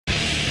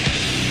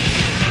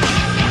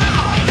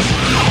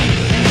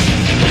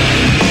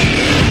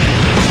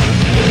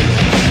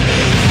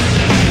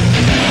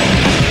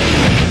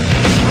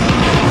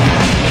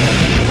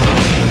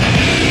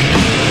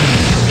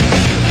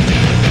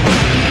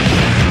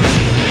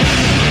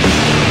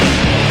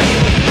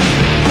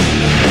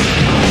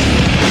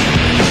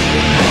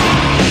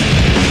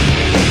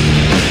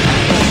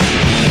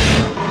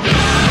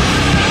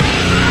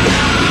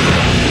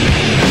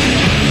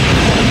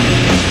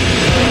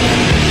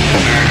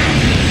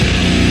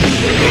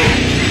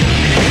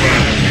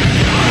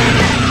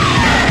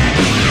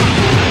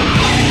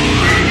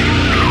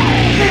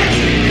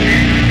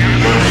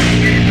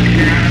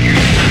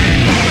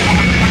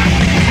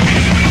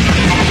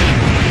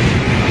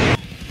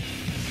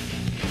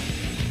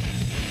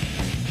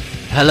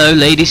Hello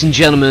ladies and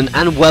gentlemen,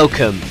 and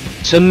welcome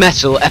to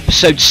Metal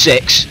Episode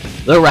 6,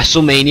 the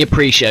WrestleMania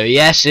pre-show.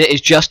 Yes, it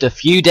is just a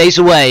few days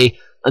away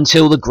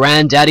until the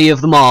granddaddy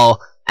of them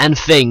all, and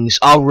things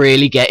are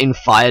really getting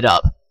fired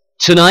up.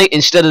 Tonight,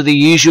 instead of the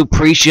usual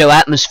pre-show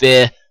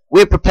atmosphere,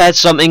 we've prepared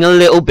something a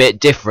little bit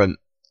different.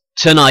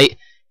 Tonight,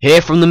 here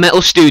from the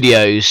Metal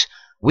Studios,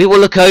 we will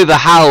look over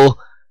how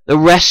the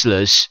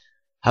wrestlers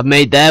have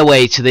made their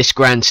way to this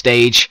grand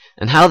stage,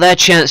 and how their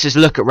chances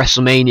look at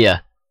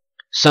WrestleMania.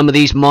 Some of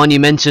these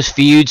monumentous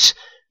feuds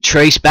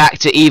trace back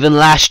to even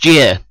last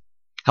year.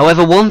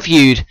 However, one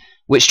feud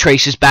which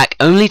traces back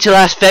only to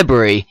last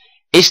February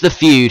is the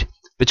feud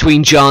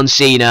between John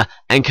Cena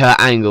and Kurt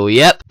Angle.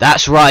 Yep,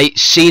 that's right,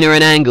 Cena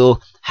and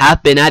Angle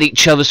have been at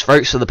each other's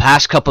throats for the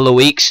past couple of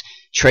weeks,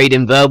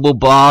 trading verbal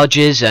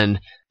barges and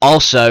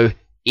also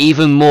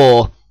even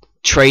more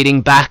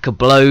trading back of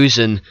blows,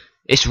 and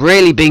it's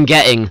really been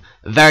getting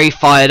very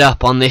fired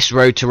up on this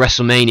road to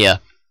WrestleMania.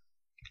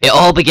 It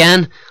all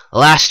began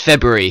last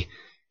February.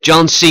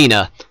 John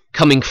Cena,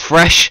 coming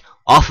fresh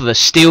off of a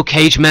steel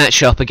cage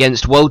matchup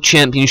against world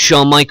champion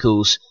Shawn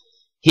Michaels,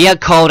 he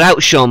had called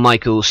out Shawn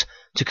Michaels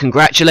to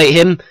congratulate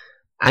him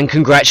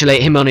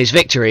on his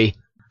victory.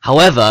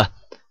 However,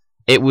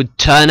 it would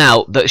turn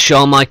out that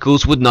Shawn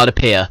Michaels would not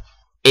appear.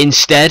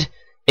 Instead,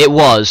 it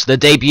was the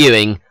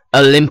debuting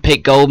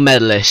Olympic gold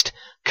medalist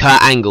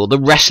Kurt Angle, the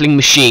wrestling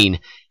machine,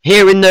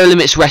 here in No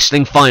Limits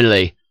Wrestling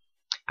finally.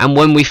 And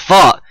when we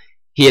thought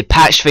he had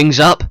patched things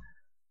up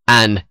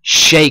and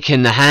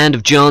shaken the hand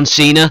of John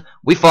Cena,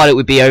 we thought it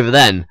would be over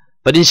then.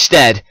 But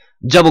instead,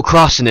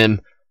 double-crossing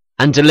him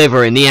and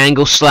delivering the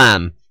Angle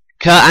Slam.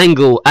 Kurt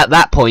Angle, at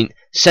that point,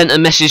 sent a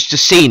message to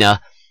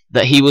Cena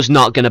that he was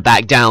not going to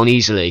back down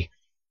easily.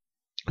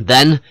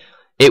 Then,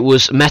 it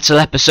was Metal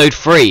Episode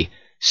 3.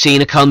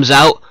 Cena comes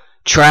out,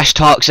 trash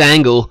talks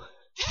Angle,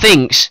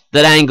 thinks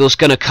that Angle's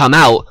going to come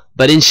out,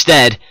 but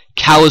instead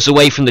cowers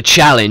away from the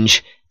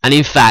challenge, and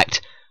in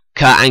fact,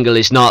 Kurt Angle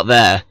is not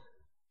there.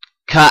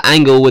 Kurt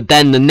Angle would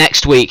then the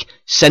next week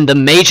send a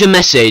major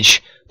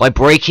message by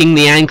breaking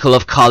the ankle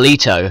of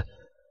Carlito.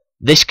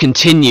 This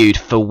continued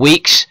for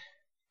weeks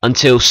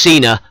until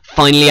Cena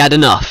finally had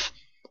enough.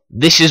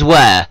 This is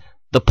where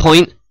the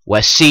point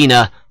where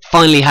Cena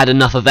finally had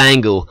enough of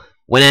Angle,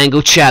 when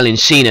Angle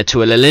challenged Cena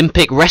to an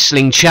Olympic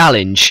wrestling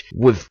challenge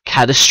with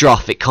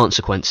catastrophic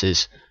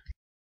consequences.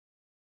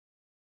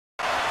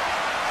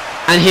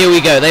 And here we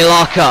go, they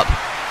lock up,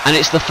 and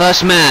it's the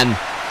first man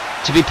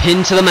to be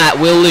pinned to the mat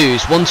will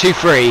lose. 1, 2,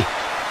 3,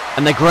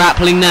 and they're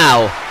grappling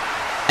now,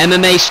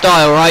 MMA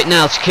style right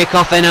now, to kick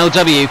off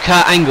NLW.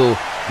 Kurt Angle,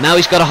 now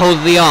he's got a hold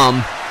of the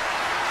arm,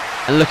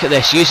 and look at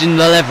this, using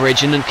the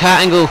leverage, and then Kurt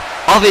Angle,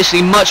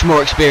 obviously much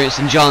more experienced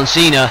than John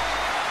Cena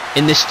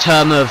in this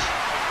term of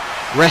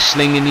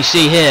wrestling, and you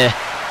see here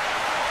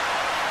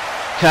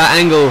Kurt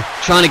Angle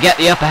trying to get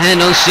the upper hand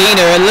on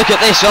Cena, and look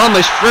at this,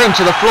 almost threw him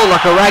to the floor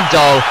like a rag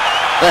doll,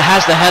 but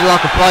has the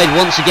headlock applied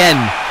once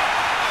again.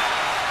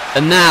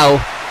 And now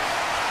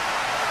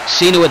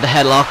Cena with the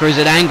headlock, or is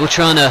it Angle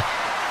trying to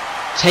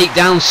take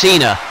down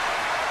Cena?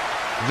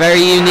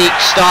 Very unique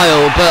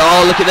style, but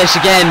oh, look at this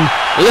again,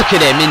 look at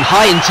him in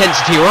high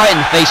intensity right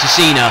in the face of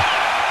Cena.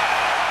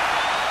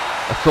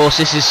 Of course,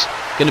 this is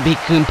going to be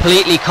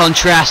completely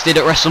contrasted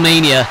at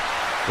WrestleMania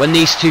when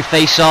these two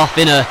face off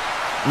in a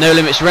No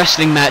Limits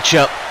Wrestling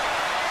matchup.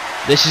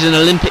 This is an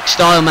Olympic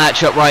style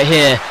matchup right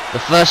here.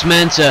 The first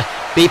man to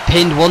be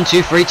pinned 1,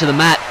 2, 3 to the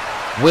mat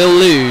will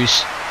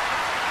lose.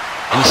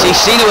 And you see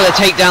Cena with a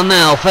takedown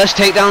now. First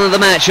takedown of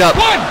the matchup.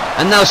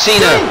 And now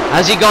Cena,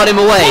 has he got him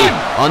away?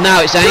 Oh,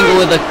 now it's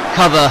Angle with the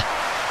cover.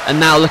 And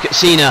now look at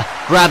Cena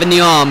grabbing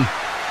the arm.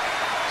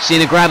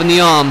 Cena grabbing the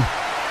arm.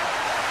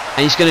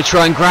 And he's going to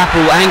try and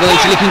grapple Angle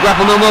until he can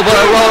grapple no more, but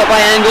a roll up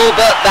by Angle,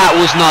 but that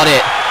was not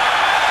it.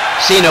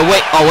 Cena,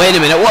 wait a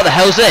minute, what the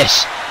hell's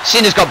this?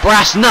 Cena's got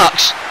brass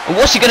knucks, and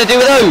what's he going to do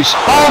with those?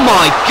 Oh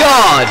my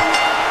god!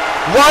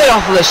 Right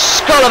off of the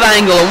skull of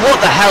Angle, and what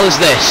the hell is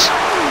this?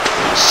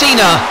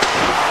 Cena,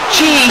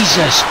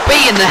 Jesus,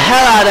 beating the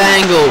hell out of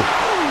Angle,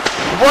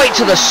 right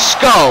to the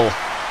skull.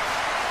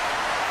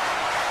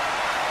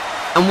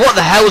 And what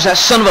the hell is that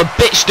son of a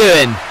bitch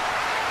doing?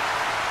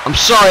 I'm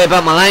sorry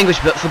about my language,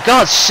 but for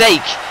God's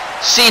sake,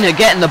 Cena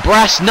getting the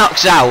brass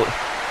knucks out.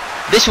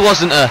 This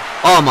wasn't a...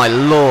 oh my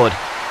lord.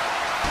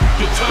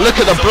 Look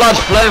at the blood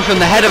flowing from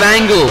the head of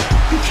Angle.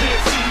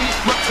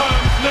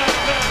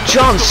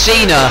 John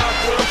Cena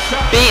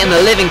beating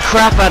the living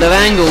crap out of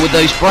Angle with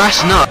those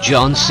brass knucks.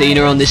 John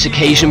Cena on this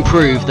occasion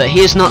proved that he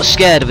is not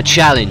scared of a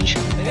challenge,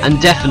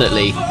 and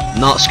definitely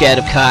not scared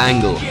of Kurt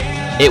Angle.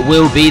 It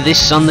will be this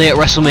Sunday at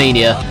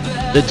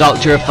WrestleMania. The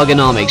Doctor of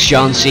Thuganomics,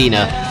 John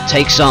Cena,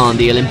 takes on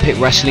the Olympic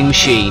wrestling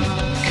machine,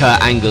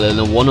 Kurt Angle, in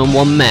a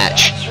one-on-one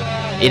match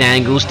in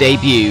Angle's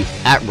debut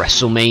at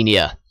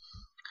WrestleMania.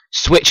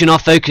 Switching our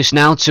focus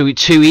now to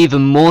two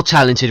even more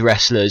talented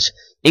wrestlers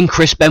in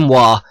Chris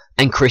Benoit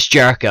and Chris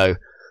Jericho.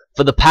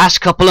 For the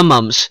past couple of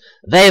months,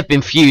 they have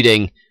been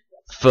feuding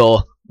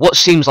for what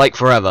seems like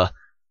forever.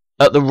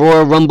 At the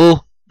Royal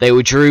Rumble, they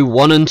were drew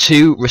 1 and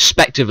 2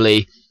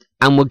 respectively,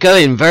 and were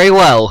going very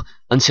well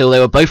until they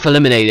were both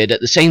eliminated at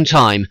the same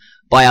time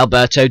by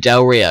Alberto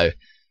Del Rio.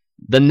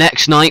 The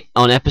next night,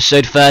 on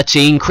episode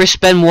 13, Chris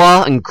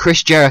Benoit and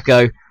Chris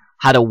Jericho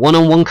had a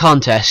one-on-one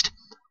contest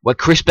where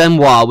Chris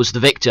Benoit was the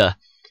victor.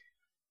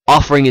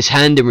 Offering his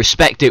hand in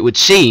respect, it would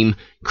seem,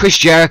 Chris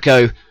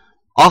Jericho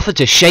offered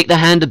to shake the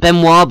hand of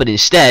Benoit, but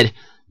instead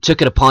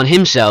took it upon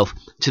himself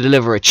to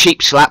deliver a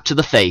cheap slap to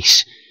the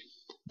face.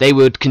 They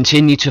would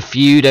continue to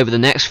feud over the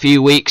next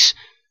few weeks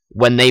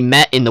when they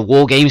met in the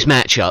War Games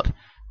matchup.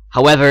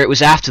 However, it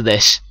was after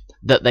this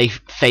that they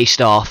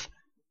faced off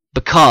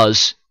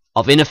because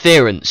of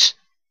interference.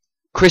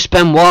 Chris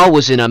Benoit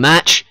was in a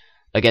match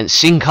against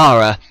Sin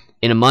Cara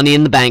in a Money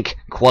in the Bank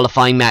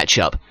qualifying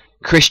matchup.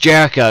 Chris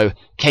Jericho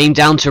came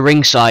down to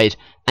ringside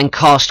and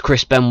cost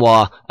Chris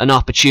Benoit an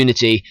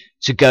opportunity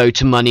to go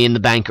to Money in the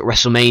Bank at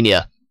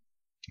WrestleMania.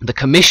 The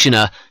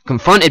commissioner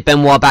confronted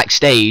Benoit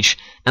backstage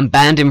and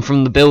banned him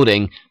from the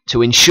building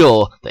to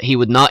ensure that he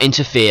would not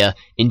interfere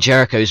in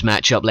Jericho's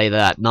matchup later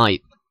that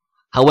night.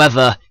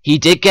 However, he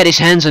did get his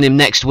hands on him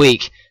next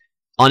week.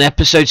 On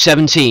episode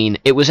 17,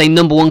 it was a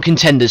number one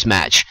contenders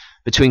match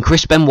between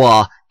Chris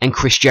Benoit and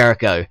Chris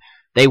Jericho.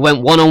 They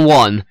went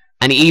one-on-one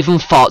and even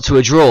fought to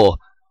a draw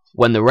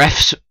when the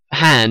ref's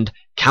hand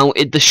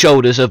counted the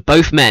shoulders of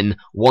both men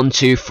 1,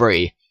 2,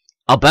 3.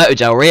 Alberto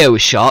Del Rio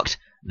was shocked.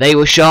 They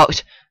were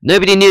shocked.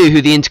 Nobody knew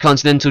who the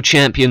Intercontinental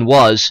Champion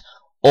was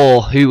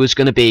or who was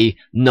going to be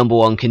number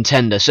one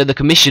contender. So the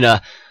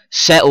commissioner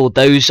settled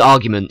those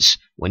arguments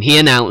when he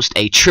announced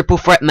a triple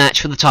threat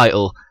match for the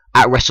title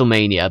at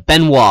WrestleMania.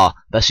 Benoit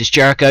versus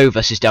Jericho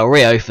versus Del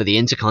Rio for the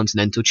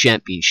Intercontinental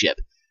Championship.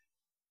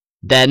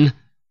 Then,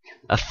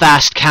 a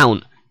fast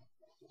count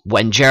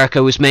when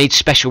Jericho was made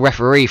special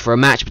referee for a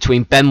match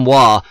between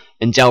Benoit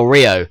and Del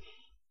Rio.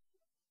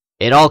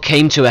 It all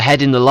came to a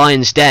head in the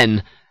Lion's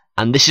Den,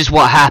 and this is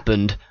what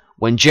happened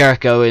when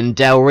Jericho and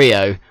Del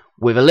Rio,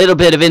 with a little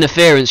bit of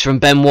interference from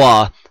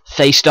Benoit,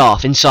 faced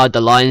off inside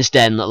the Lion's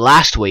Den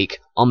last week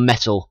on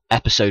Metal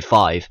Episode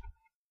 5.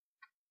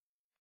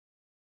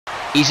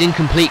 He's in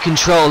complete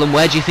control, and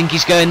where do you think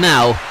he's going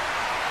now?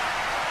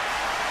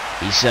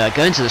 He's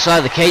going to the side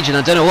of the cage, and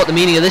I don't know what the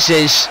meaning of this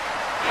is.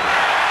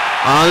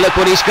 Oh, look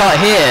what he's got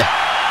here.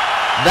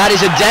 That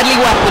is a deadly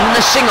weapon, and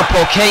a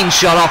Singapore cane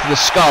shot off the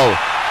skull.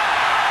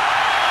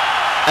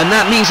 And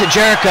that means that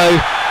Jericho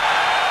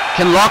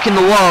can lock in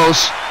the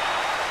walls,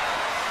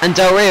 and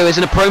Del Rio is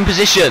in a prone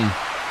position.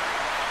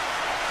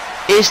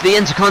 Is the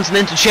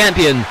Intercontinental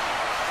Champion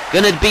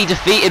going to be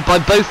defeated by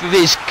both of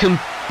his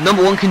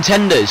number one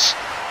contenders?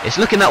 It's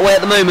looking that way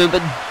at the moment, but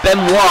Del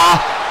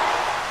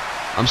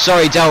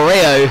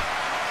Rio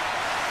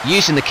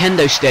using the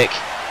kendo stick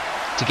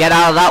to get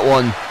out of that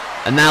one,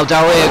 and now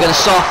Del Rio going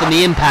to soften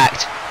the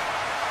impact,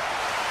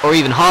 or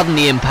even harden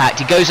the impact.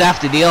 He goes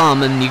after the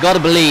arm, and you got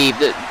to believe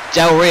that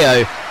Del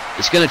Rio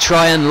is going to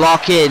try and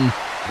lock in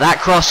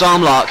that cross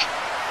arm lock.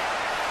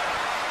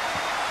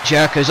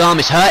 Jericho's arm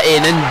is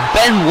hurting, and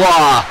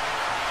Benoit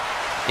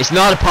is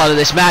not a part of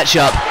this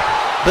matchup,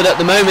 but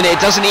at the moment it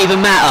doesn't even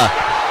matter,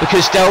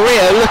 because Del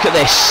Rio, look at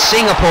this,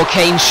 Singapore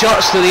cane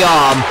shots to the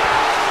arm,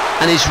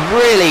 and is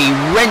really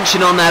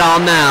wrenching on that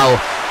arm now.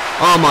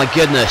 Oh my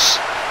goodness,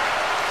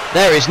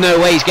 there is no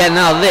way he's getting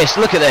out of this.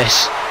 Look at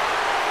this,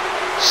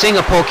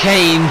 Singapore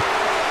cane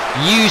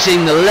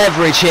using the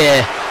leverage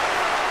here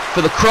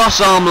for the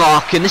cross arm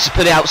lock, and this has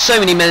put out so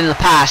many men in the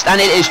past,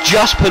 and it has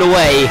just put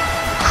away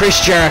Chris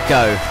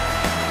Jericho.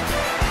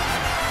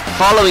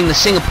 Following the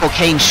Singapore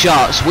cane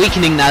shots,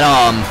 weakening that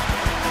arm,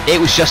 it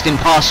was just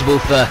impossible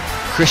for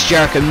Chris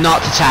Jericho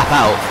not to tap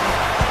out.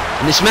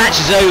 And this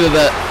match is over,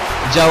 but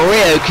Del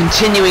Rio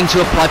continuing to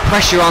apply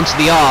pressure onto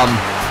the arm,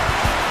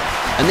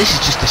 and this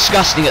is just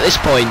disgusting at this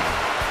point.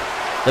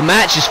 The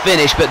match is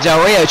finished, but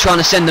Del Rio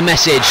trying to send a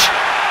message.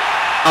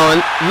 Oh,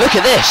 and look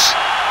at this,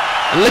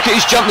 and look at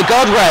who's jumped the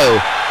guardrail.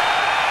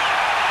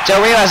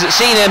 Del Rio hasn't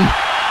seen him,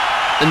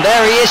 and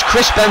there he is,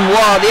 Chris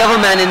Benoit, the other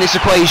man in this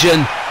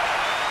equation.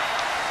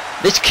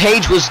 This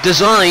cage was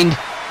designed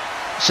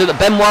so that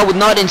Benoit would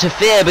not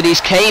interfere, but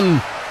he's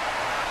come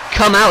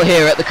out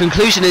here at the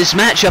conclusion of this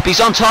matchup.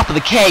 He's on top of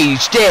the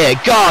cage. Dear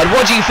God,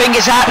 what do you think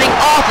is happening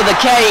off of the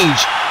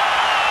cage?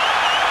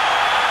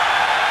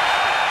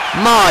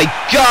 My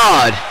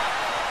God!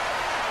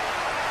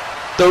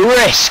 The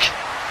risk,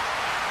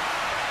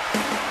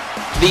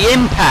 the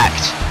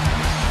impact.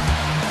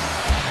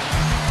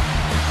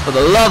 For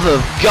the love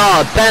of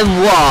God,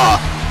 Benoit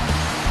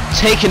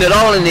taking it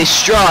all in his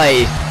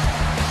stride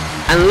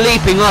and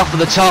leaping off of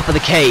the top of the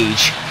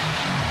cage.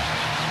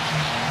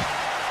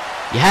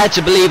 You had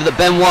to believe that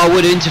Benoit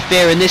would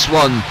interfere in this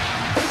one,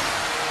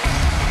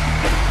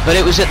 but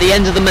it was at the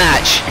end of the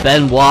match.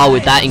 Benoit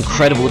with that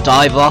incredible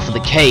dive off of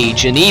the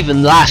cage, and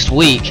even last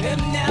week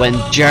when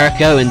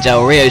Jericho and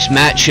Del Rio's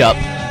matchup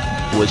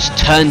was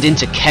turned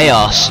into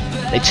chaos,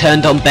 they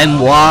turned on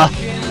Benoit,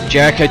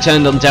 Jericho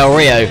turned on Del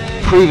Rio,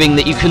 proving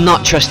that you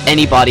cannot trust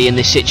anybody in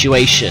this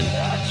situation.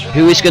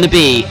 Who is going to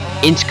be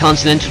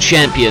Intercontinental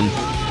Champion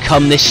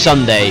come this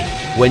Sunday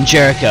when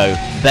Jericho,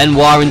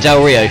 Benoit and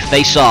Del Rio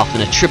face off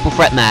in a triple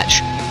threat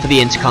match for the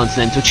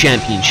Intercontinental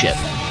Championship.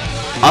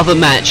 Other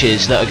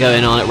matches that are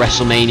going on at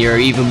WrestleMania are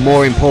even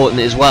more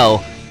important as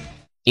well,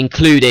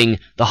 including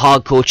the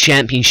Hardcore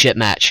Championship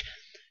match.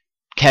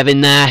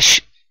 Kevin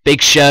Nash,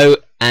 Big Show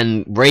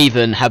and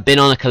Raven have been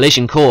on a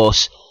collision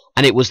course,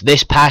 and it was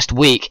this past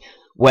week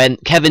when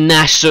Kevin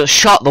Nash sort of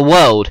shocked the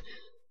world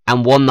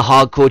and won the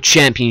Hardcore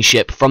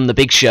Championship from the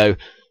Big Show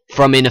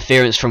from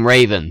interference from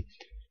Raven.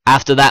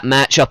 After that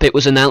matchup, it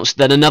was announced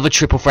that another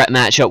triple threat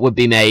matchup would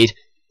be made.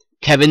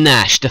 Kevin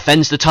Nash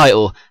defends the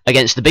title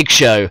against the Big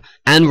Show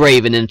and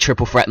Raven in a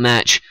triple threat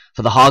match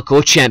for the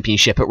Hardcore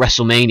Championship at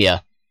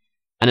WrestleMania.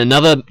 And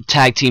another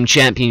tag team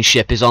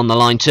championship is on the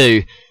line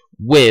too,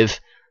 with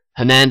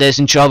Hernandez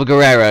and Chavo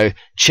Guerrero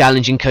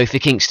challenging Kofi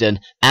Kingston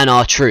and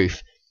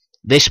R-Truth.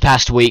 This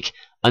past week,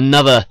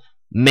 another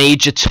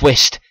major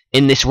twist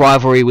in this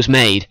rivalry was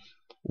made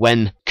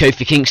when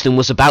Kofi Kingston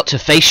was about to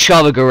face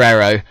Chavo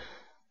Guerrero,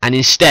 and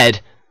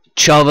instead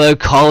Chavo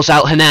calls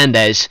out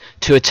Hernandez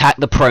to attack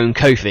the prone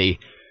Kofi.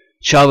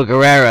 Chavo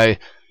Guerrero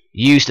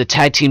used the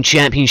Tag Team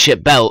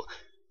Championship belt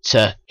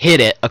to hit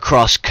it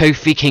across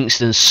Kofi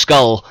Kingston's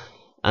skull,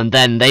 and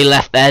then they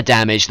left their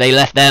damage, they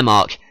left their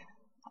mark.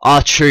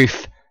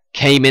 R-Truth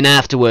came in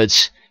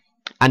afterwards,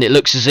 and it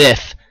looks as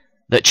if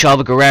that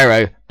Chavo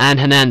Guerrero and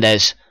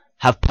Hernandez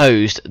have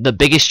posed the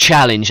biggest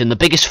challenge and the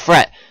biggest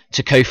threat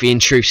to Kofi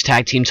and Truth's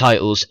tag team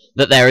titles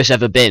that there has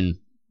ever been.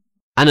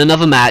 And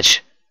another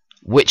match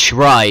which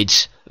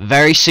rides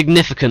very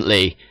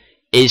significantly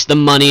is the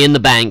Money in the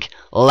Bank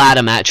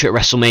ladder match at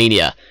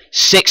WrestleMania.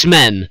 6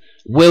 men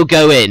will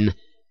go in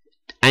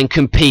and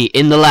compete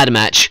in the ladder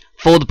match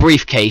for the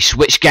briefcase,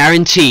 which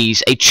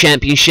guarantees a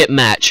championship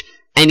match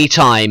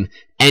anytime,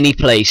 any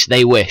place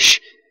they wish.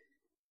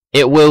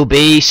 It will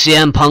be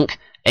CM Punk,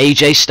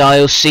 AJ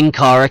Styles, Sin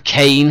Cara,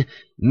 Kane,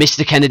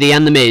 Mr. Kennedy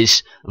and The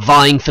Miz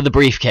vying for the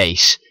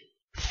briefcase.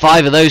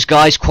 5 of those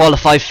guys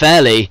qualified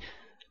fairly,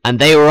 and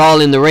they were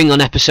all in the ring on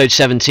episode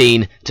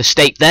 17 to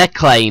state their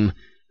claim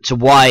to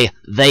why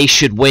they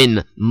should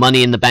win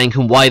Money in the Bank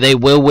and why they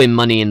will win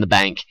Money in the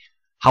Bank.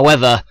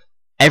 However,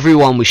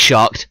 everyone was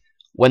shocked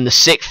when the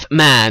 6th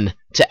man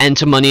to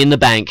enter Money in the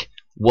Bank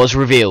was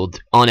revealed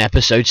on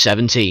episode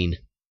 17.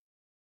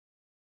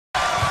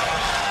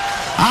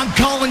 I'm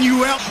calling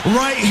you out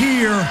right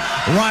here,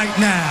 right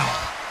now.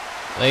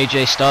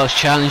 AJ Styles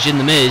challenging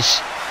The Miz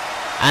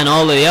and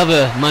all of the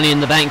other Money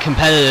in the Bank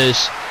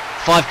competitors.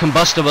 5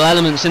 combustible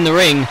elements in the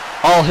ring,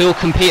 all who will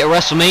compete at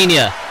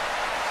WrestleMania.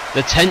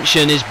 The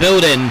tension is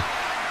building.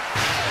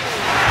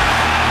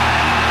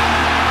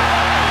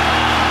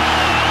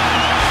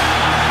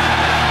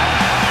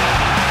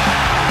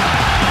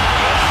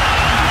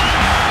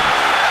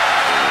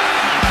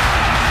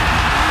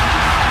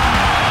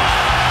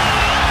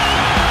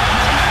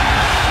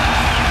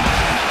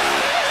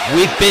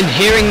 We've been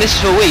hearing this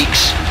for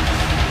weeks,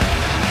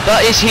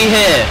 but is he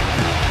here?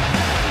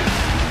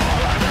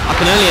 I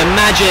can only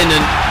imagine,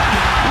 and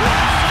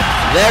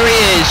there he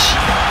is.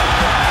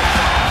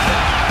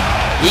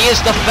 He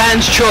is the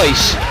fans'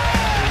 choice,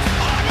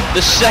 the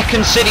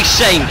Second City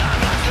Saint,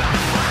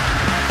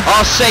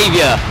 our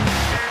saviour,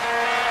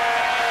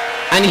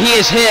 and he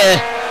is here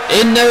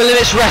in No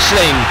Limits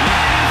Wrestling.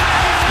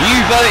 You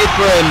voted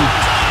for him,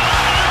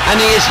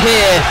 and he is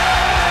here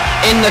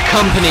in the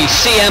company,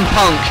 CM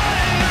Punk,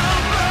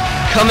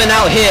 coming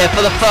out here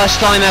for the first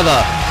time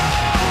ever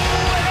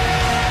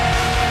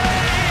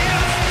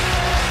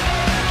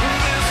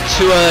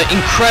to an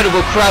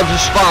incredible crowd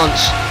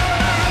response.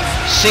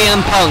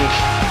 CM Punk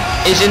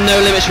is in No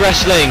Limits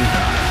Wrestling.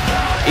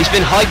 He's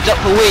been hyped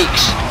up for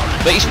weeks,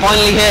 but he's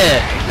finally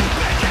here.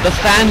 The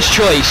fans'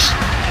 choice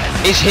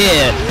is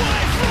here,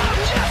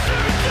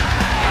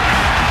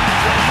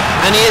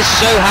 and he is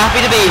so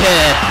happy to be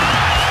here,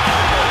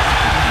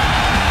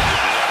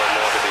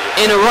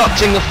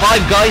 interrupting the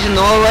 5 guys and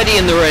already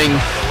in the ring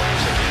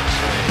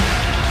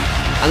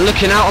and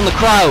looking out on the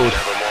crowd.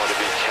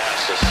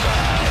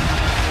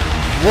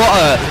 What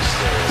a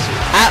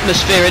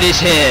atmosphere it is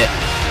here.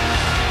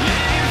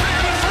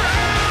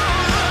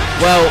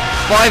 Well,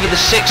 5 of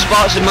the 6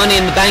 spots of Money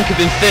in the Bank have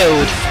been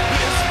filled,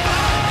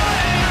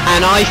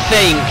 and I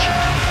think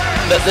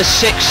that the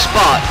 6th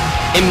spot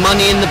in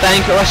Money in the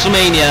Bank at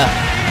WrestleMania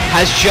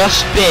has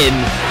just been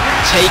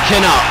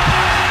taken up.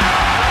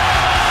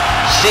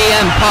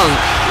 CM Punk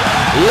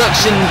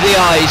looks into the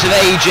eyes of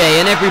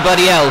AJ and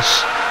everybody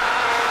else.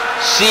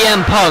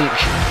 CM Punk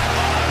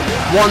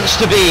wants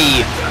to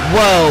be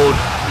World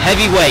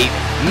Heavyweight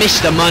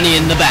Mr. Money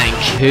in the Bank.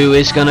 Who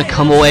is going to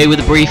come away with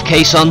the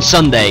briefcase on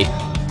Sunday?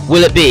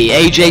 Will it be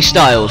AJ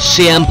Styles,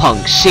 CM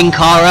Punk, Sin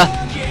Cara,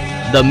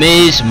 The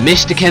Miz,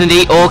 Mr.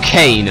 Kennedy or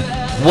Kane?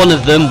 One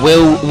of them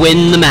will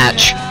win the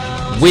match,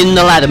 win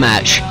the ladder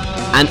match,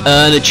 and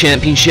earn a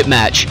championship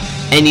match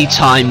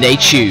anytime they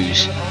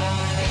choose.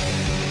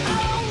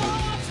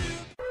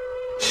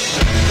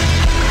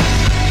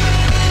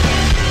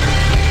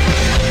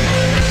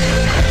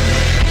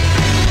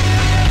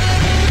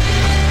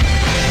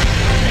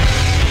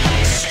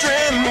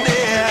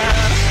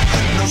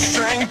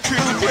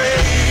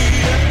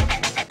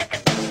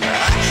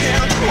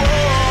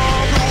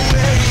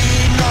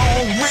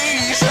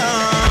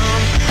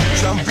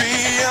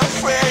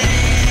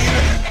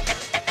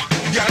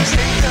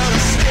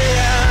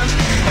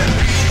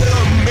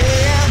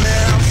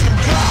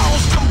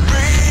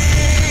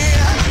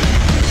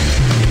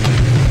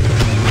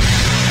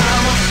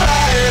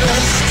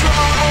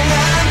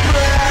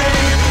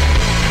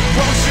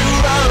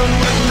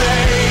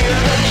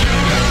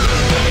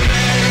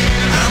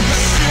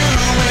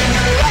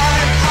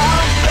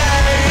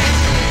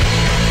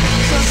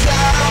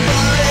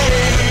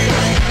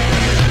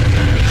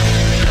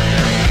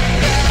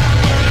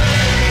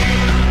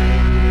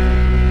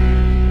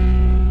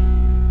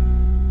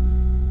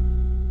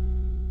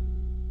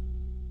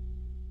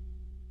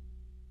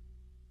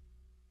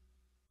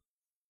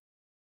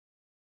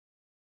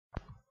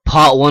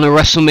 Part 1 of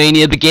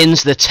WrestleMania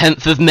begins the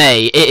 10th of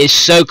May. It is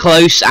so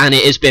close, and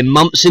it has been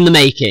months in the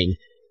making.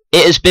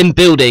 It has been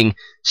building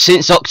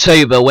since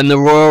October when the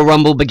Royal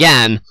Rumble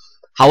began.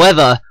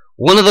 However,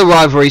 one of the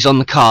rivalries on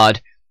the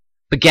card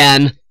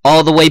began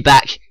all the way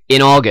back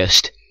in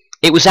August.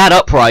 It was at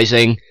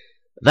Uprising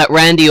that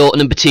Randy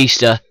Orton and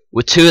Batista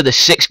were two of the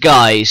 6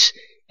 guys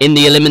in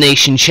the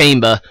Elimination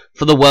Chamber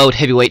for the World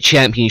Heavyweight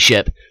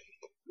Championship.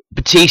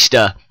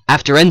 Batista,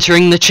 after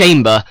entering the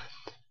chamber,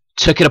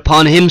 took it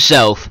upon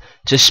himself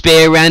to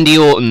spear Randy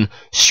Orton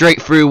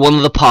straight through one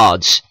of the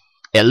pods.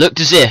 It looked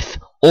as if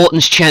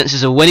Orton's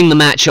chances of winning the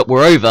matchup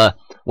were over,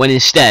 when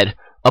instead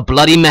a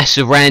bloody mess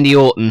of Randy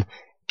Orton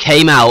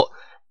came out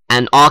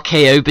and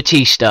RKO'd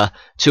Batista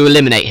to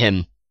eliminate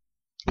him.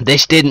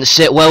 This didn't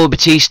sit well with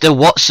Batista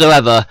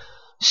whatsoever,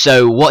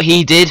 so what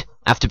he did,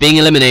 after being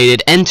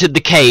eliminated, entered the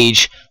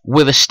cage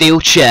with a steel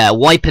chair,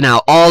 wiping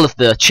out all of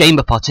the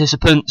chamber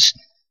participants,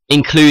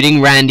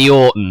 including Randy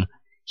Orton.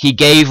 He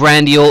gave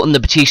Randy Orton the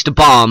Batista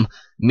bomb,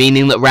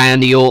 meaning that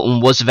Randy Orton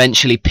was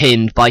eventually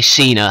pinned by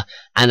Cena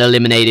and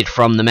eliminated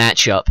from the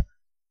matchup.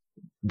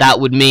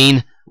 That would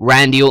mean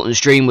Randy Orton's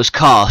dream was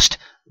cast,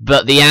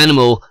 but the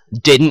animal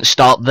didn't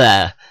stop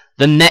there.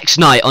 The next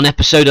night, on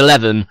episode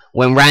 11,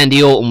 when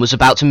Randy Orton was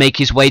about to make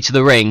his way to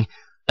the ring,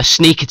 a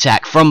sneak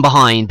attack from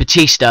behind,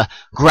 Batista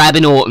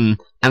grabbing Orton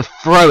and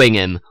throwing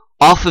him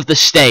off of the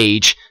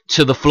stage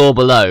to the floor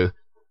below.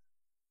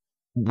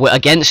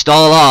 Against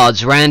all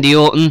odds, Randy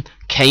Orton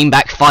came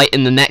back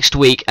fighting the next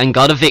week and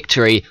got a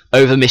victory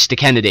over Mr.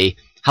 Kennedy.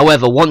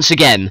 However, once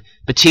again,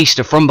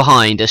 Batista from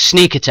behind, a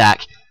sneak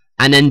attack,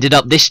 and ended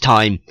up this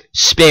time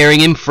spearing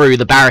him through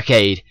the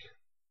barricade.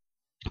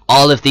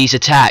 All of these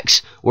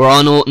attacks were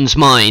on Orton's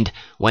mind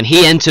when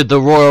he entered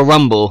the Royal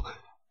Rumble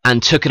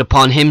and took it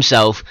upon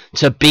himself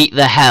to beat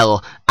the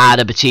hell out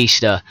of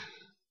Batista.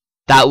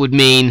 That would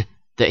mean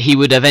that he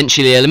would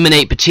eventually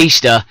eliminate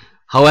Batista.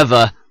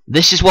 However,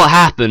 this is what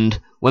happened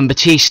when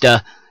Batista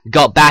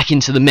got back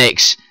into the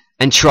mix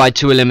and tried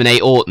to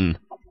eliminate Orton.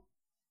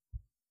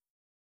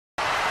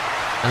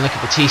 And look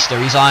at Batista,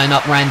 he's eyeing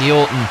up Randy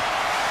Orton.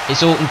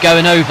 Is Orton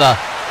going over?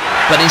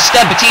 But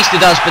instead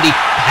Batista does, but he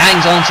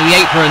hangs on to the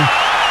apron.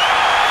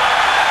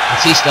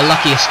 Batista,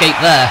 lucky escape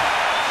there.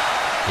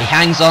 He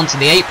hangs on to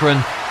the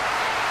apron,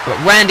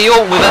 but Randy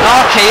Orton with an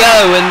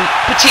RKO, and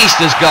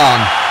Batista's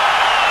gone.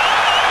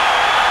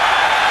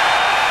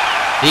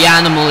 The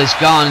animal is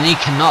gone, and he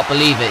cannot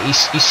believe it.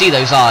 You see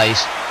those eyes.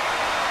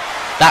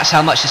 That's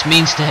how much this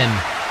means to him.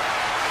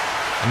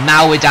 And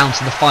now we're down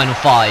to the final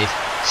 5.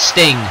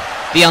 Sting,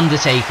 The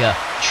Undertaker,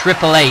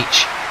 Triple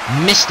H,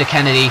 Mr.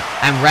 Kennedy,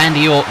 and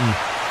Randy Orton.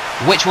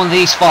 Which one of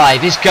these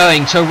 5 is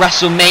going to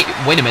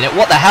WrestleMania? Wait a minute,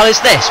 what the hell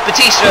is this?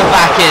 Batista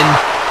back in.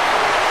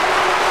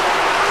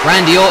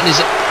 Randy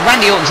Orton's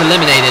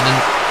eliminated, and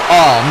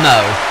oh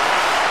no.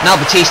 Now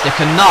Batista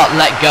cannot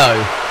let go.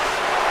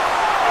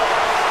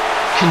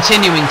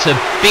 Continuing to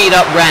beat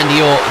up Randy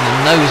Orton,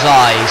 and those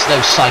eyes,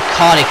 those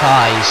psychotic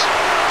eyes.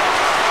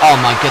 Oh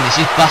my goodness,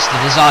 he's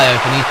busted his eye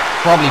open. He's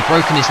probably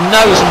broken his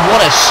nose, and what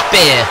a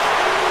spear.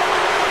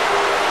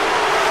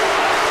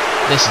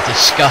 This is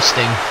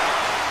disgusting.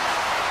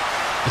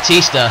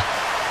 Batista,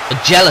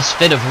 a jealous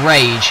fit of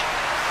rage,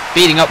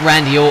 beating up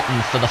Randy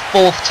Orton for the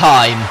 4th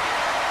time.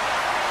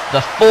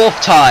 The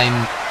 4th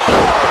time,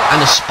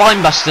 and a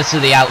spinebuster to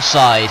the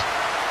outside.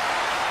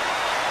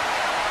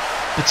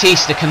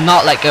 Batista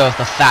cannot let go of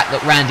the fact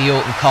that Randy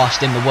Orton cost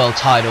him the world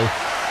title,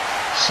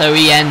 so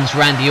he ends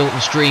Randy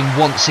Orton's dream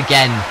once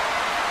again,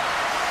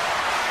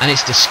 and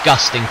it's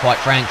disgusting, quite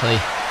frankly.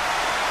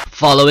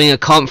 Following a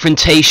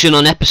confrontation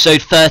on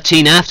episode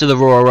 13 after the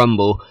Royal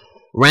Rumble,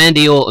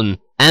 Randy Orton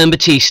and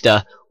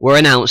Batista were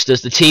announced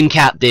as the team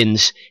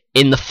captains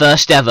in the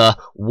first ever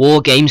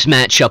War Games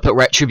matchup at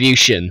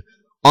Retribution.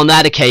 On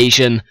that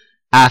occasion,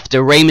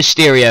 after Rey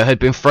Mysterio had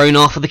been thrown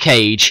off of the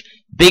cage,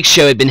 Big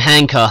Show had been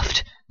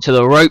handcuffed to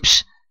the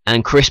ropes,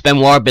 and Chris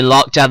Benoit had been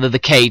locked out of the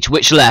cage,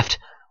 which left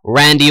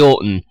Randy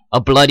Orton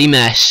a bloody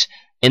mess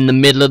in the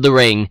middle of the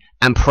ring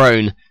and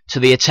prone to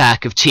the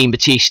attack of Team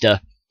Batista.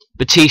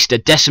 Batista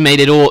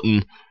decimated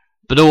Orton,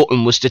 but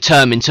Orton was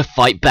determined to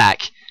fight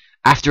back.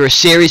 After a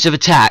series of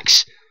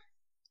attacks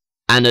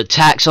and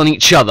attacks on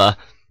each other,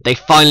 they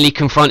finally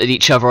confronted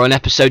each other on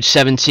episode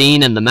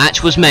 17, and the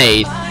match was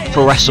made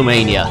for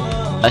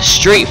WrestleMania. A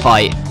street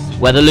fight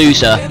where the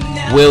loser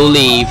will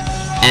leave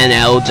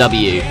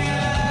NLW.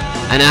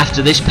 And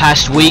after this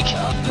past week,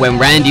 when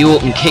Randy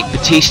Orton kicked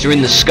Batista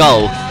in the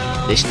skull,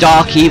 this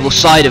dark evil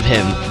side of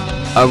him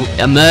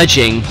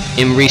emerging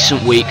in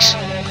recent weeks,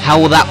 how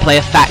will that play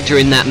a factor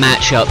in that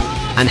matchup,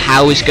 and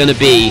how is going to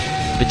be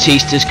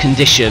Batista's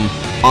condition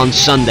on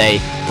Sunday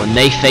when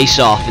they face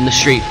off in the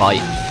street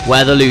fight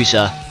where the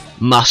loser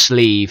must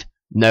leave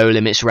No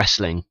Limits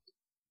Wrestling?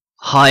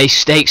 High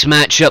stakes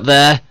matchup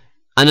there,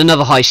 and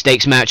another high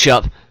stakes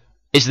matchup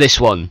is this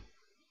one.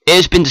 It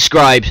has been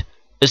described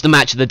as the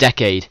match of the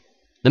decade,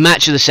 the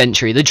match of the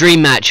century, the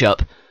dream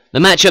matchup, the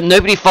matchup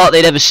nobody thought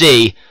they'd ever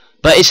see,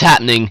 but it's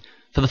happening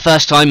for the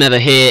first time ever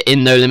here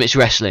in No Limits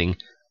Wrestling.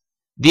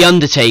 The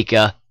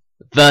Undertaker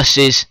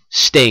versus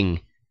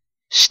Sting.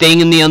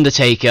 Sting and The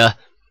Undertaker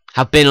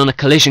have been on a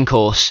collision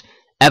course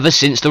ever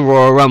since the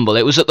Royal Rumble.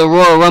 It was at the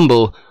Royal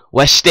Rumble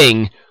where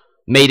Sting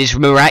made his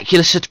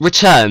miraculous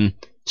return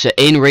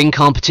to in-ring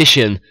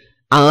competition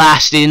and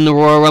lasted in the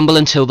Royal Rumble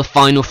until the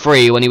final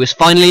 3, when he was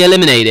finally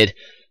eliminated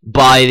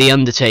by The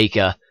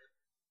Undertaker.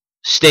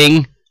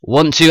 Sting,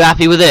 wasn't too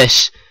happy with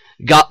this,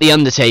 got The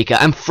Undertaker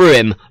and threw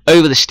him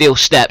over the steel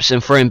steps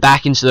and threw him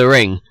back into the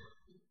ring.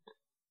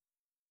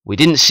 We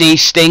didn't see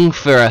Sting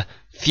for a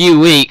few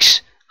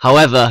weeks,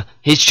 however,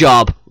 his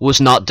job was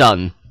not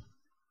done.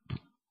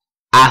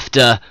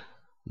 After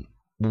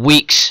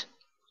weeks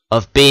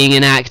of being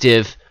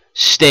inactive,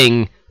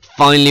 Sting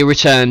finally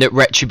returned at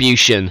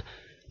Retribution.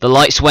 The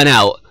lights went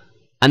out,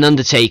 and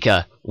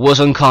Undertaker was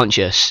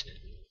unconscious.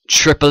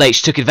 Triple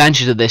H took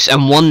advantage of this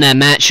and won their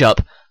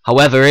matchup.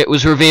 However, it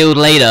was revealed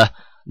later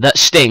that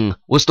Sting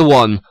was the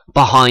one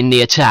behind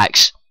the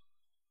attacks.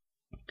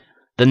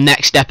 The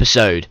next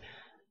episode,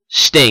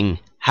 Sting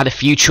had a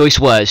few choice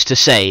words to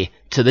say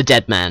to the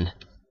dead man.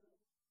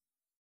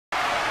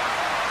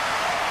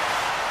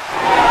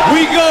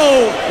 We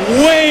go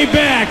way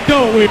back,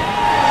 don't we?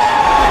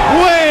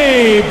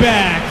 Way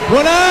back.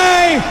 When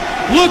I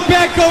look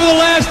back over the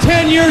last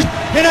 10 years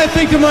and I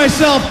think to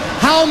myself,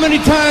 how many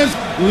times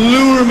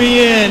lure me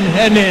in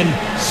and then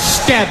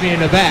stab me in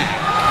the back?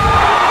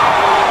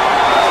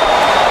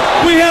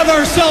 We have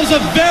ourselves a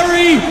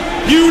very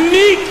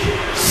unique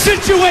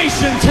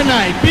situation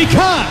tonight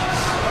because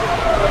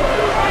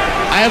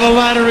I have a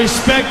lot of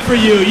respect for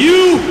you.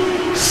 You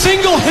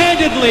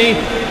single-handedly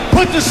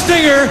put the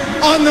Stinger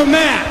on the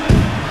map.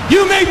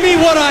 You made me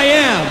what I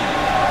am.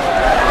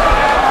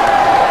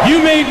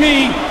 You made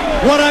me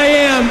what I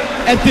am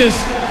at this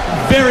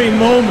very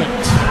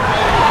moment.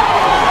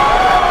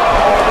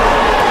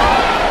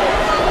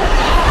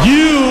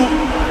 You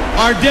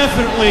are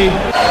definitely...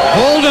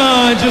 Hold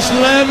on, just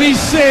let me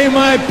say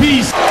my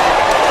piece.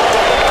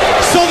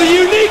 So the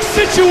unique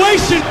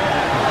situation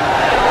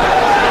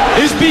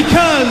is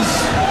because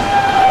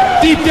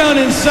deep down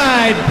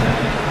inside,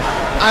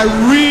 I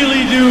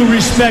really do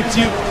respect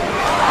you.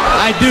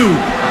 I do.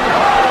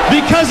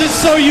 Because it's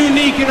so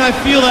unique and I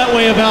feel that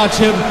way about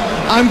you,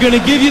 I'm going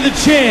to give you the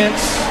chance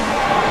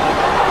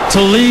to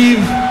leave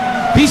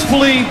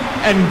peacefully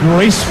and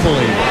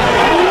gracefully.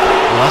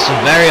 Well, that's a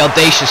very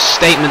audacious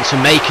statement to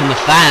make, and the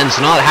fans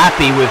not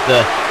happy with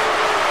the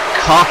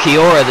cocky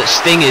aura that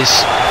Sting is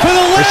For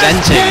the last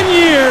presenting. 10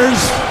 years,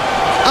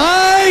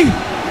 I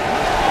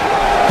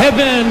have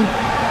been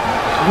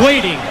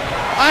waiting.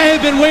 I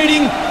have been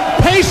waiting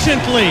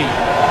patiently.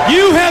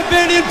 You have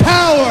been in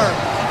power,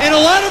 and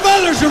a lot of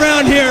others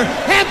around here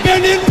have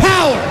been in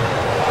power.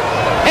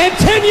 And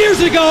 10 years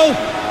ago,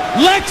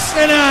 Lex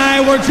and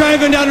I were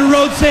driving down the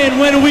road saying,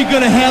 when are we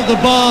going to have the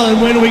ball and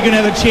when are we going to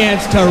have a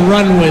chance to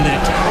run with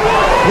it?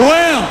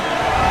 Well,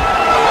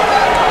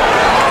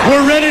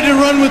 we're ready to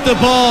run with the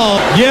ball.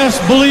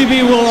 Yes, believe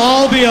me, we'll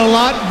all be a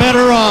lot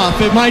better off.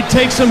 It might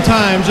take some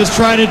time. Just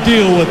try to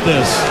deal with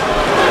this.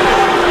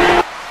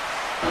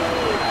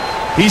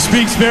 He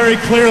speaks very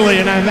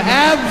clearly, and I'm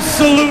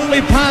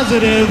absolutely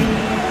positive.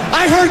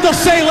 I heard they'll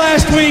say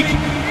last week,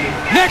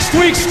 next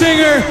week,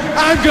 Stinger,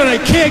 I'm gonna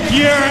kick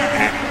your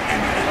ass.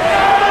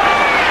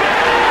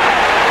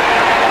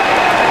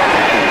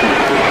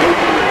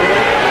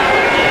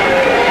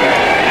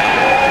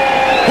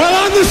 Well,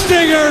 I'm the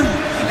Stinger,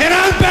 and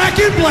I'm back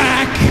in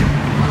black.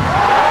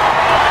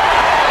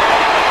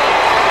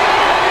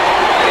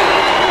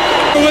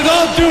 With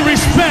all due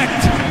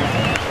respect,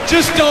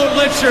 just don't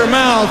let your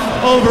mouth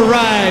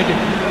override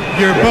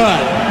your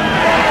butt.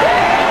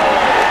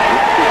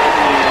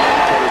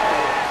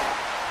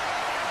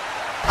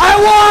 I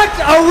want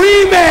a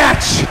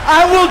rematch.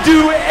 I will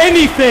do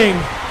anything.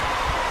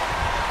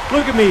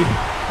 Look at me.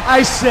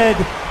 I said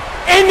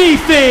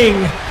anything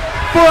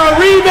for a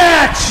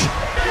rematch.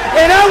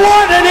 And I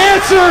want an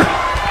answer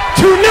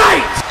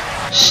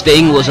tonight.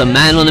 Sting was a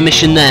man on a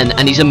mission then,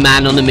 and he's a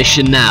man on a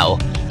mission now.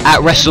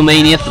 At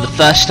WrestleMania, for the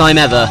first time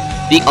ever,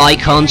 the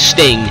icon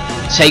Sting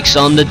takes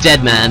on the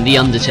dead man, The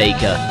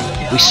Undertaker.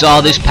 We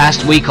saw this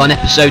past week on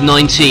episode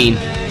 19,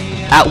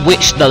 at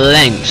which the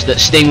lengths that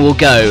Sting will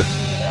go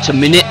to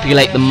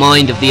manipulate the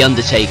mind of The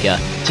Undertaker,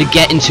 to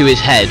get into his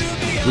head.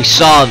 We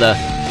saw the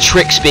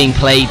tricks being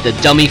played, the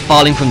dummy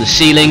falling from the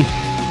ceiling,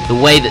 the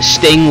way that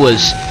Sting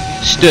was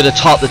stood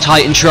atop the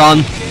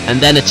Titantron, and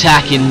then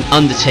attacking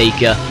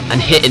Undertaker and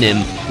hitting him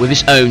with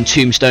his own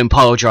Tombstone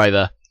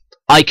Piledriver.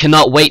 I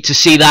cannot wait to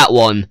see that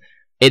one.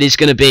 It is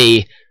going to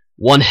be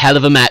one hell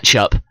of a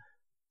matchup.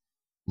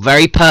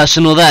 Very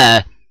personal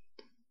there,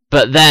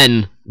 but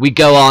then we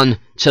go on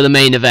to the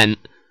main event.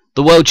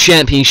 The World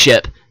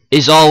Championship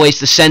is always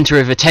the centre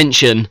of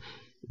attention,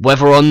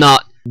 whether or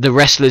not the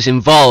wrestlers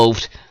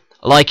involved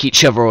like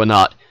each other or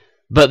not.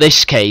 But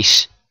this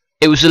case,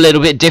 it was a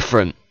little bit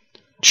different.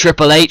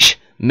 Triple H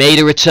made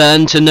a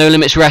return to No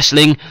Limits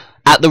Wrestling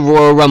at the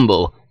Royal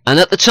Rumble, and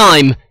at the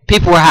time,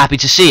 people were happy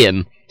to see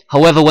him.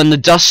 However, when the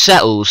dust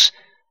settles,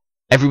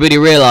 everybody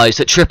realised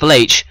that Triple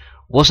H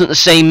wasn't the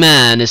same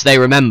man as they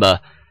remember.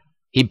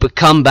 He'd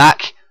come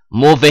back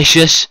more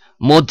vicious,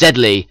 more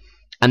deadly,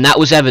 and that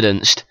was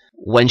evidenced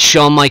when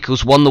Shawn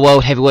Michaels won the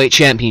World Heavyweight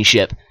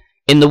Championship.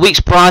 In the weeks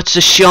prior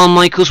to Shawn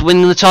Michaels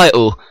winning the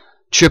title,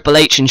 Triple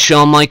H and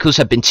Shawn Michaels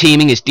had been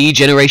teaming as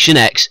D-Generation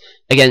X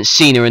against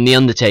Cena and The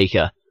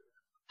Undertaker.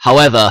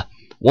 However,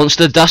 once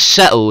the dust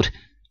settled,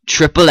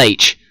 Triple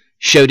H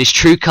showed his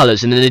true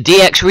colours, and in a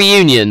DX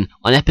reunion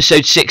on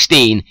episode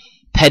 16,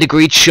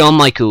 pedigreed Shawn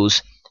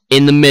Michaels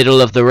in the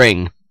middle of the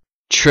ring.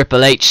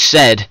 Triple H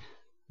said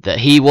that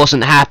he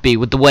wasn't happy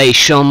with the way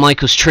Shawn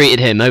Michaels treated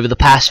him over the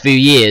past few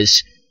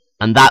years,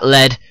 and that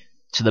led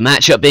to the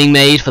matchup being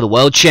made for the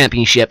World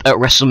Championship at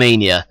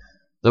WrestleMania.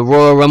 The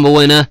Royal Rumble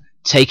winner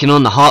taking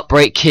on the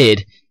Heartbreak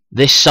Kid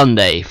this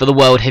Sunday for the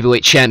World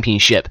Heavyweight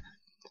Championship.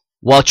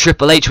 While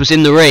Triple H was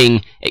in the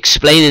ring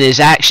explaining his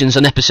actions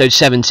on episode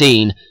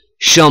 17,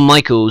 Shawn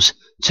Michaels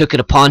took it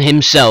upon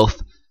himself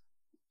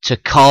to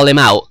call him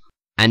out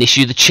and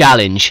issue the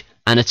challenge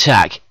and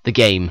attack the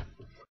game.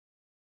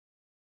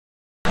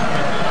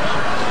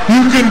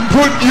 You can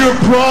put your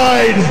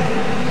pride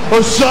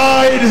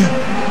aside.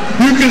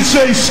 You can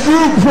say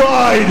screw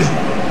pride.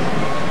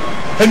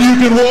 And you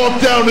can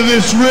walk down to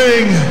this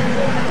ring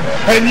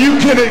and you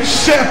can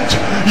accept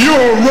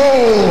your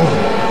role.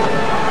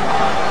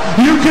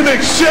 You can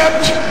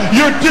accept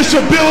your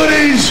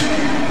disabilities.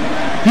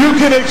 You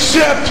can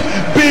accept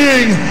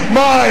being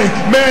my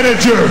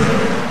manager.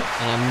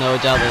 And I have no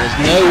doubt that there's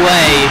no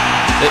way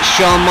that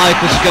Shawn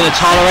Michaels is going to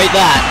tolerate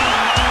that.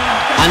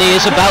 And he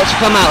is about to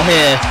come out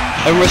here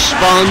and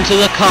respond to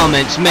the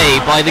comments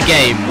made by the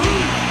game.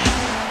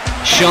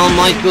 Shawn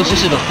Michaels,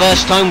 this is the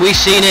first time we've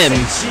seen him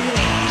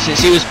since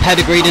he was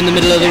pedigreed in the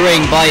middle of the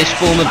ring by his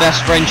former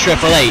best friend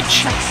Triple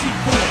H.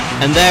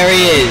 And there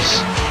he is,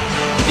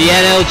 the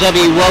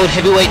NLW World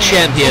Heavyweight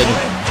Champion,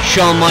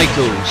 Shawn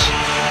Michaels.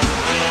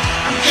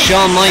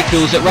 Shawn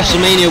Michaels at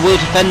WrestleMania will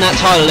defend that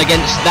title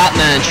against that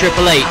man,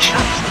 Triple H.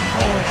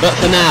 But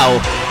for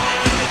now,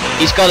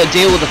 he's got to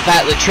deal with the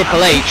fact that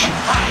Triple H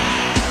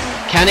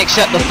can't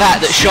accept the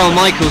fact that Shawn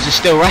Michaels is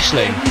still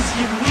wrestling.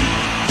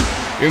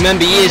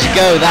 Remember years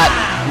ago that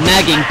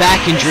nagging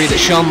back injury that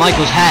Shawn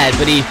Michaels had,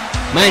 but he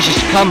manages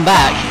to come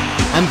back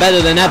and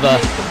better than ever.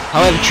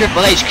 However,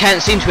 Triple H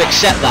can't seem to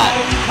accept that.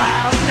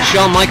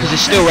 Shawn Michaels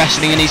is still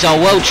wrestling and he's our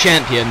world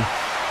champion.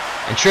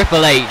 And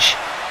Triple H,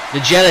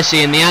 the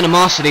jealousy and the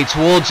animosity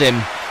towards him.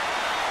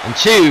 And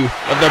two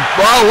of the...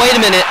 Oh, wait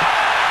a minute.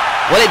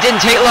 Well, it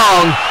didn't take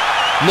long.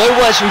 No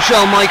words from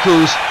Shawn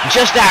Michaels,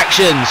 just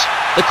actions.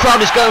 The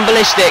crowd is going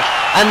ballistic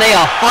and they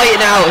are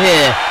fighting out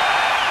here.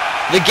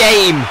 The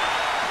game,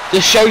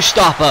 the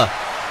showstopper,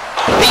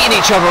 beating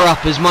each other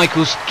up as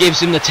Michaels gives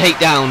him the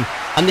takedown.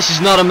 And this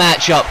is not a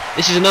matchup,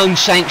 this is an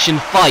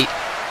unsanctioned fight.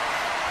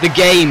 The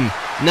game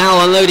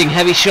now unloading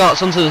heavy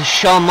shots onto the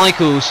Shawn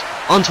Michaels,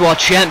 onto our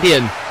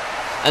champion.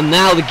 And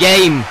now the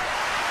game.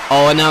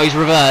 Oh, and now he's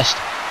reversed.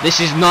 This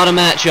is not a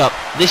matchup,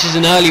 this is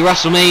an early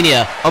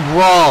WrestleMania, a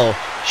brawl.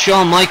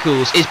 Shawn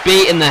Michaels is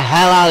beating the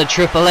hell out of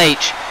Triple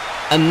H.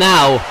 And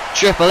now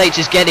Triple H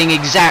is getting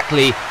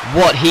exactly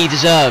what he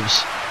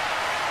deserves.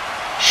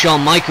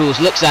 Shawn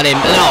Michaels looks at him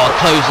and a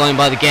clothesline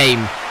by the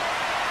game.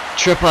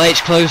 Triple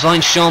H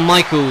clotheslines Shawn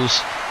Michaels,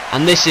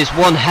 and this is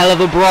one hell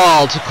of a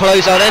brawl to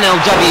close out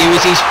NLW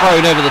as he's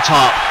thrown over the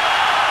top.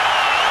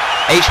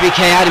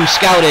 HBK had him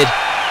scouted,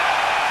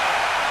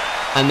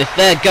 and if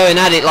they're going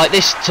at it like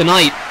this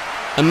tonight,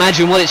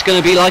 imagine what it's going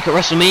to be like at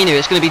WrestleMania.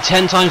 It's going to be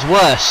 10 times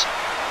worse.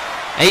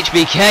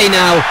 HBK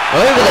now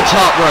over the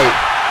top rope,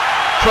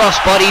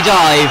 crossbody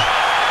dive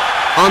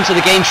onto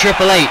the game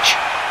Triple H.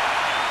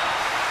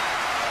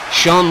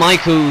 Shawn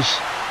Michaels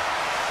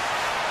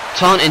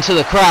taunting to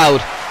the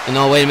crowd. And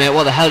oh, wait a minute,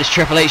 what the hell is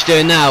Triple H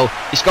doing now?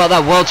 He's got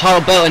that world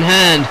title belt in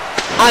hand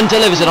and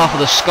delivers it off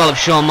of the skull of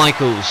Shawn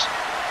Michaels.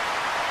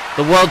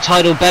 The world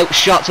title belt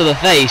shot to the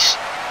face.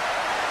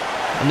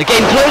 And the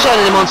game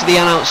clotheslining him onto the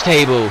announce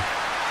table.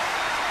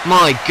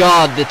 My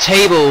God, the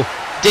table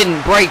didn't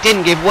break,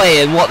 didn't give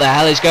way, and what the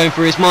hell is going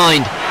through his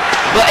mind?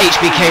 But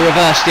HBK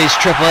reversed his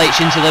Triple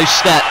H into those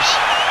steps.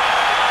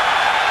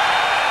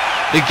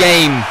 The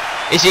game,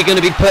 is he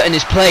going to be put in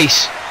his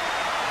place?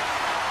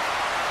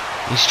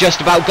 He's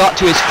just about got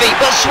to his feet,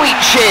 but sweet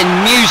chin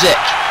music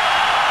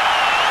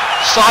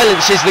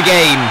silences the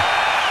game.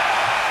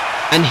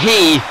 And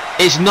he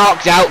is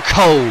knocked out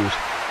cold.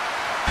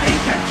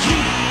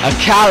 A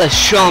callous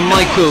Shawn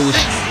Michaels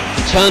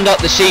turned up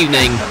this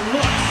evening.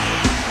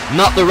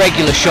 Not the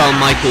regular Shawn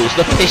Michaels,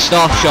 the pissed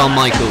off Shawn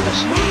Michaels.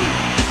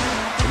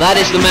 That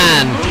is the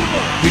man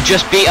who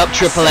just beat up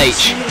Triple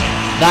H.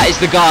 That is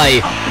the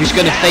guy who's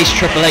going to face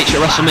Triple H at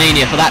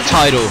WrestleMania for that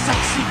title.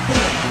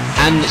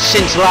 And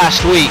since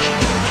last week,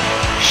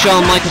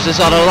 Shawn Michaels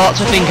has had a lot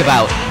to think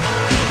about.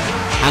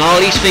 And all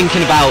he's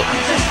thinking about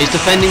is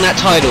defending that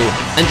title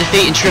and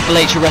defeating Triple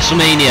H at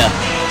WrestleMania.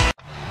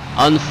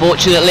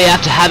 Unfortunately,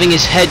 after having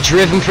his head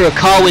driven through a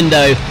car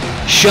window,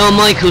 Shawn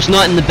Michaels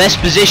not in the best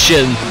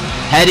position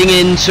heading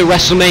into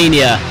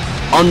WrestleMania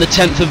on the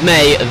 10th of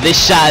May this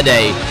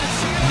Saturday.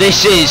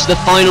 This is the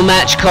final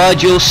match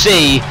card you'll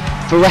see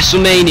for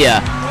WrestleMania.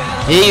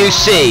 Here you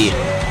see,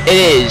 it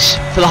is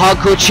for the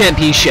Hardcore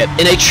Championship.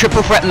 In a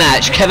triple threat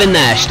match, Kevin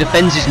Nash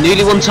defends his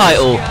newly won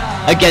title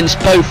against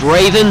both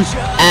Raven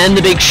and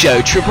The Big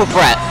Show. Triple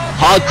threat,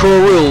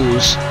 Hardcore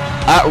rules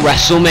at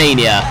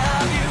WrestleMania.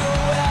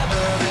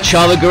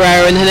 Chavo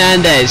Guerrero and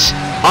Hernandez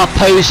are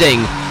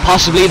posing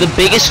possibly the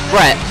biggest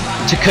threat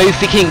to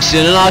Kofi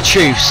Kingston and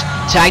R-Truth's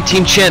Tag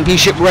Team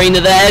Championship reign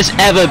that there has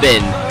ever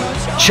been.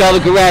 Chavo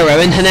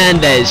Guerrero and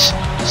Hernandez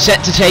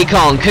set to take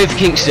on Kofi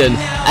Kingston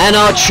and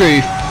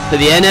R-Truth for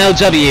the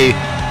NLW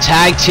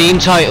Tag Team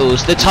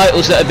titles, the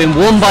titles that have been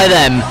won by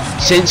them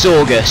since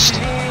August.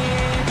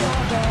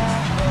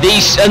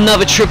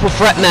 Another triple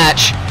threat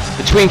match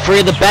between three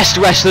of the best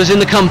wrestlers in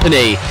the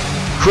company.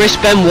 Chris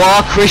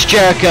Benoit, Chris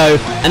Jericho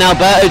and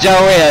Alberto Del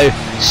Rio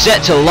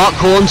set to lock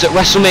horns at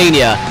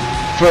WrestleMania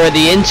for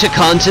the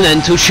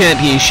Intercontinental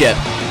Championship.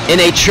 In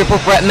a triple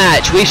threat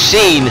match, we've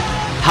seen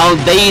how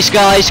these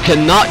guys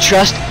cannot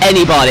trust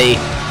anybody.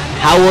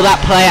 How will that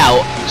play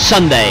out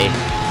Sunday?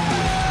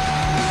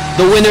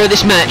 The winner of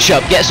this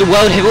matchup gets the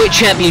World Heavyweight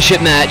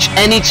Championship match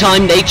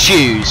anytime they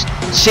choose.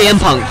 CM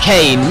Punk,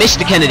 Kane,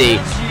 Mr. Kennedy,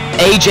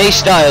 AJ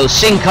Styles,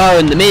 Sin Cara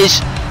and The Miz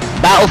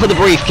battle for the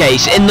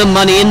briefcase in the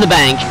Money in the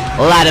Bank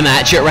ladder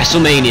match at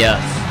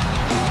WrestleMania.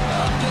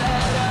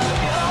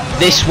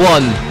 This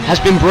one has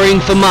been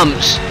brewing for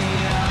months.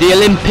 The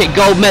Olympic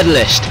gold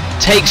medalist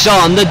takes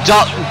on the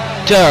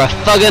Doctor of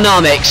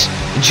Thugonomics,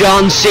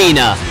 John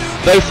Cena.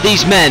 Both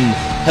these men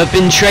have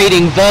been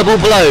trading verbal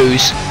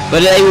blows,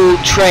 but they will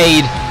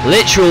trade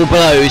literal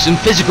blows and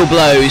physical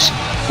blows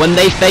when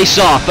they face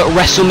off at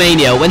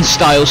WrestleMania when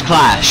styles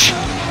clash.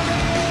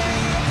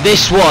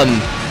 This one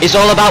is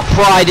all about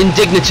pride and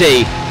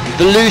dignity.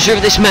 The loser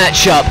of this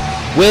matchup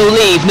will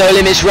leave No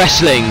Limits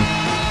Wrestling.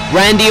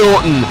 Randy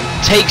Orton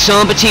takes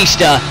on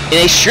Batista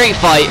in a street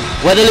fight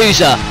where the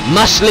loser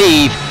must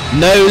leave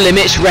No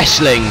Limits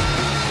Wrestling.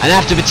 And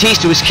after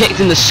Batista was kicked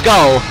in the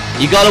skull,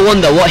 you gotta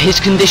wonder what his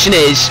condition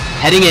is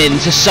heading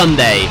into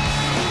Sunday.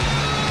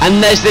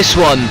 And there's this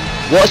one,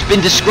 what's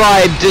been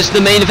described as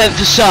the main event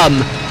for some,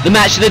 the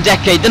match of the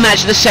decade, the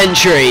match of the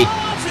century,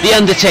 The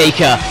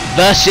Undertaker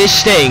versus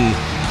Sting.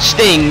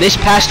 Sting this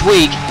past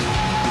week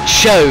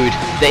showed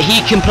that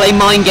he can play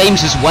mind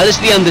games as well as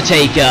The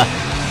Undertaker,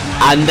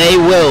 and they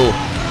will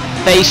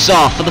face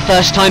off for the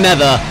first time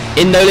ever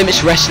in No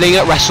Limits Wrestling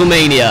at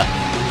WrestleMania.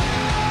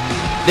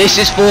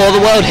 This is for the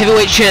World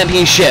Heavyweight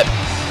Championship.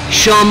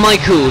 Shawn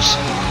Michaels,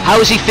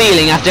 how is he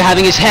feeling after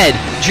having his head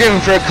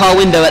driven through a car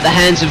window at the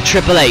hands of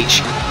Triple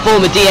H?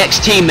 Former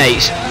DX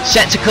teammates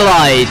set to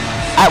collide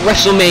at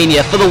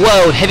WrestleMania for the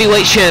World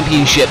Heavyweight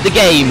Championship, The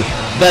Game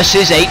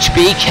versus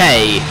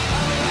HBK.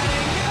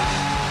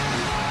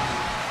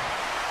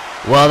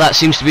 Well, that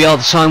seems to be all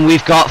the time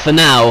we've got for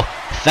now.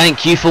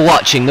 Thank you for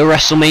watching the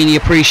WrestleMania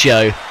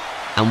pre-show,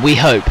 and we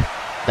hope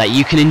that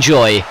you can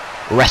enjoy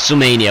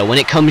WrestleMania when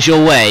it comes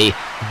your way,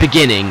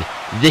 beginning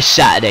this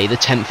Saturday, the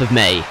 10th of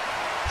May.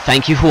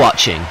 Thank you for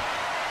watching.